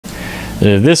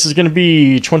This is going to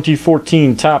be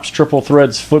 2014 Topps Triple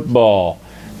Threads Football.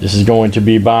 This is going to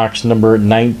be box number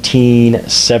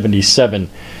 1977.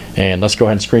 And let's go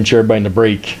ahead and screen share everybody in the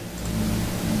break.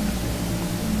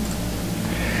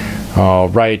 All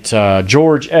right,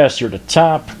 George S., you're at the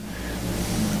top.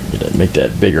 Make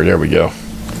that bigger. There we go.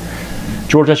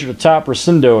 George S., you're at the top.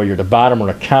 Rosendo, you're at the bottom. We're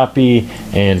going to copy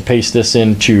and paste this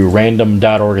into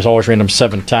random.org. It's always random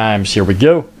 7 times. Here we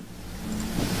go.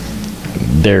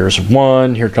 There's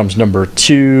 1. Here comes number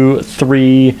 2,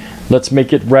 3. Let's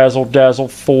make it razzle dazzle.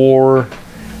 4,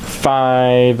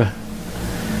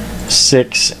 5,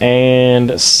 6,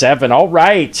 and 7. All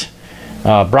right.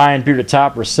 Brian B. at the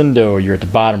top. Rosendo, you're at the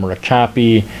bottom. We're going to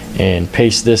copy and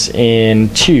paste this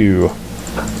into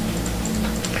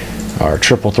our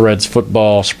Triple Threads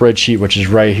Football spreadsheet, which is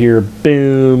right here.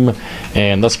 Boom.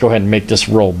 And let's go ahead and make this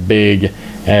roll big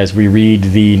as we read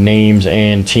the names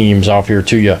and teams off here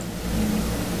to you.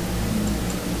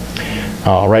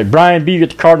 All right, Brian B., you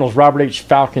get the Cardinals. Robert H.,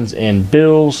 Falcons and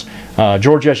Bills.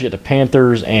 George S., you get the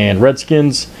Panthers and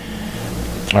Redskins.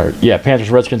 Panthers,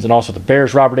 Redskins, and also the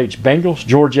Bears. Robert H., Bengals.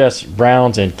 George S.,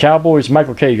 Browns and Cowboys.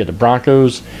 Michael K., you get the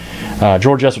Broncos.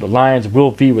 George S. with the Lions.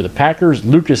 Will V. with the Packers.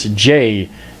 Lucas J.,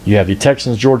 you have the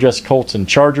Texans. George S., Colts and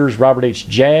Chargers. Robert H.,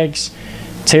 Jags.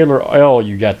 Taylor L.,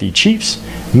 you got the Chiefs.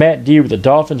 Matt D. with the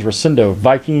Dolphins. Rosendo,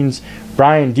 Vikings.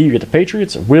 Brian D., you get the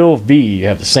Patriots. Will V., you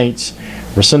have the Saints.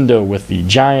 Rosendo with the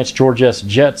Giants. George S.,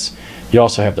 Jets. You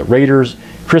also have the Raiders.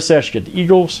 Chris S., you get the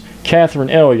Eagles. Catherine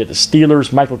L., you get the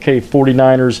Steelers. Michael K.,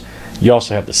 49ers. You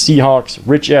also have the Seahawks.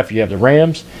 Rich F., you have the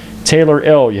Rams. Taylor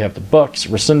L., you have the Bucks.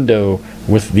 Rosendo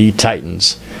with the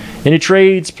Titans. Any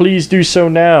trades, please do so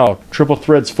now. Triple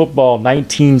Threads Football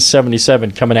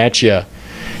 1977 coming at you.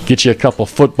 Get you a couple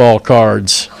football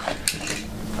cards.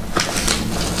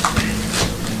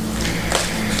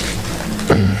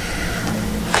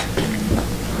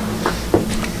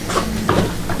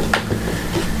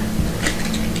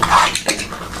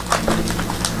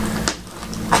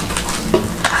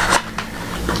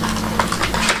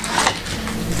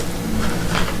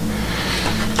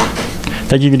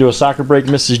 Think you can do a soccer break,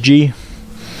 Mrs. G?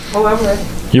 Oh, I'm ready.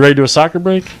 You ready to do a soccer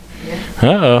break? Yeah.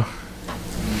 Uh-oh.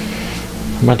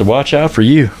 I'm about to watch out for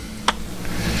you.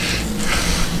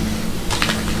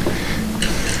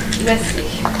 Let's see.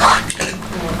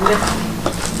 Let's see.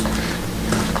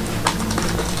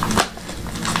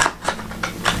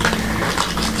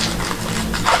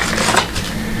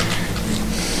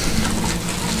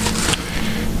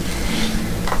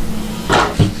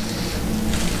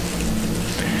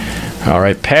 All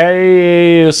right,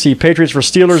 let's see. Patriots for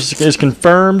Steelers is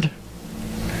confirmed.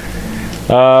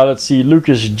 Let's see.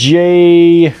 Lucas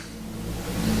J.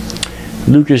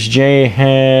 Lucas J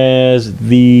has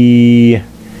the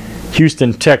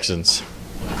Houston Texans.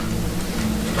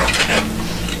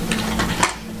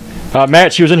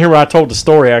 Matt, she was in here when I told the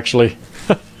story, actually.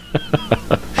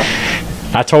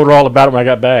 I told her all about it when I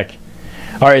got back.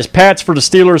 All right, is Pats for the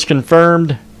Steelers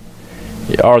confirmed?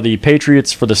 Are the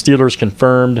Patriots for the Steelers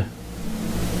confirmed?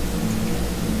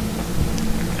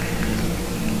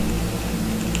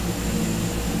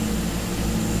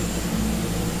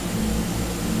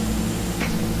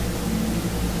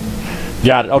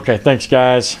 Got it. Okay, thanks,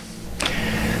 guys.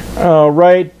 All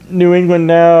right, New England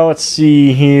now. Let's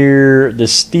see here. The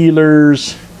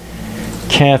Steelers.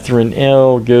 Catherine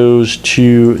L. goes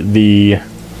to the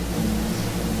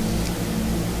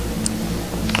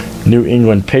New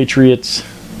England Patriots.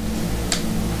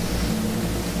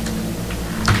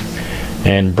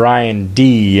 And Brian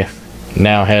D.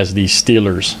 now has the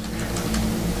Steelers.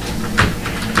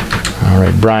 All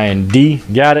right, Brian D.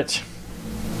 Got it.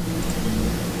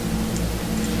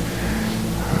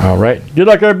 All right. Good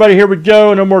luck, everybody. Here we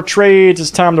go. No more trades.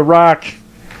 It's time to rock.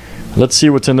 Let's see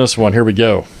what's in this one. Here we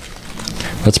go.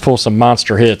 Let's pull some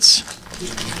monster hits.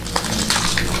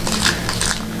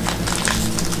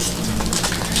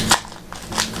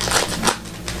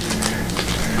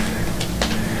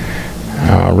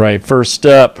 All right. First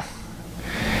up,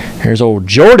 here's old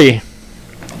Jordy.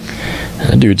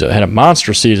 That dude's had a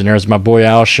monster season. There's my boy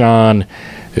Alshon.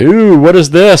 Ooh, what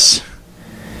is this?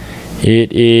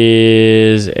 It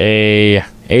is a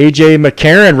A.J.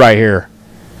 McCarron right here.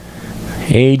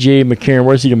 A.J. McCarron,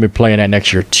 where's he going to be playing at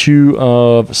next year? 2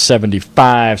 of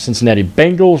 75. Cincinnati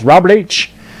Bengals. Robert H.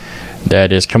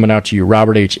 That is coming out to you.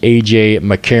 Robert H. A.J.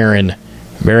 McCarron.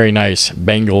 Very nice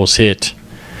Bengals hit.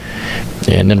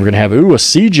 And then we're going to have, a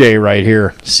C.J. right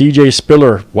here. C.J.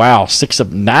 Spiller. Wow, 6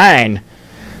 of 9.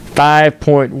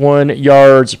 5.1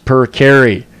 yards per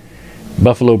carry.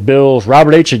 Buffalo Bills.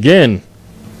 Robert H. again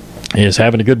is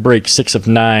having a good break. 6 of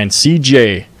 9.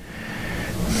 CJ.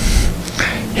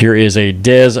 Here is a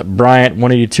Dez Bryant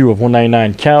 182 of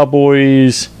 199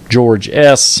 Cowboys, George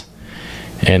S.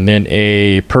 And then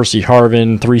a Percy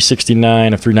Harvin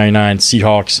 369 of 399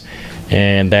 Seahawks,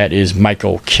 and that is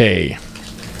Michael K.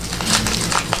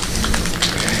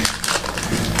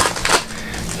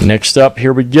 Next up,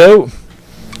 here we go.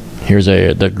 Here's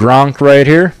the Gronk right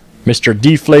here. Mr.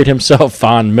 Deflate himself,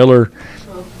 Von Miller.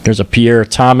 There's a Pierre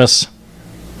Thomas.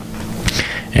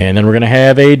 And then we're going to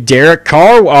have a Derek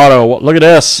Carr auto. Look at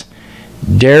this.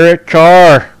 Derek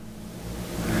Carr.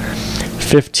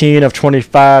 15 of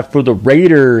 25 for the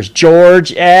Raiders.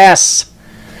 George S.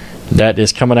 That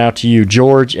is coming out to you,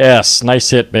 George S.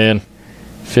 Nice hit, man.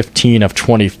 15 of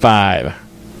 25.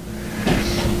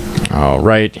 All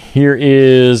right, here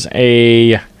is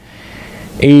let's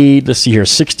see here,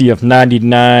 60 of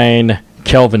 99,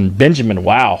 Kelvin Benjamin.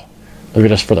 Wow, look at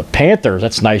this for the Panthers.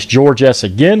 That's nice. George S.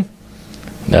 again.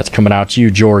 That's coming out to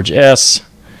you, George S.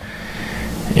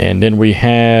 And then we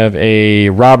have a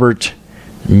Robert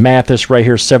Mathis right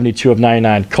here, 72 of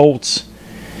 99 Colts.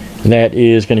 That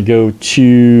is going to go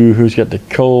to, who's got the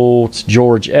Colts?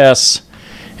 George S.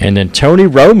 And then Tony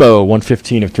Romo,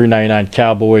 115 of 399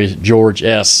 Cowboys, George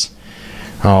S.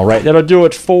 All right, that'll do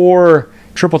it for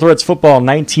Triple Threats Football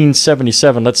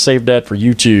 1977. Let's save that for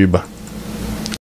YouTube.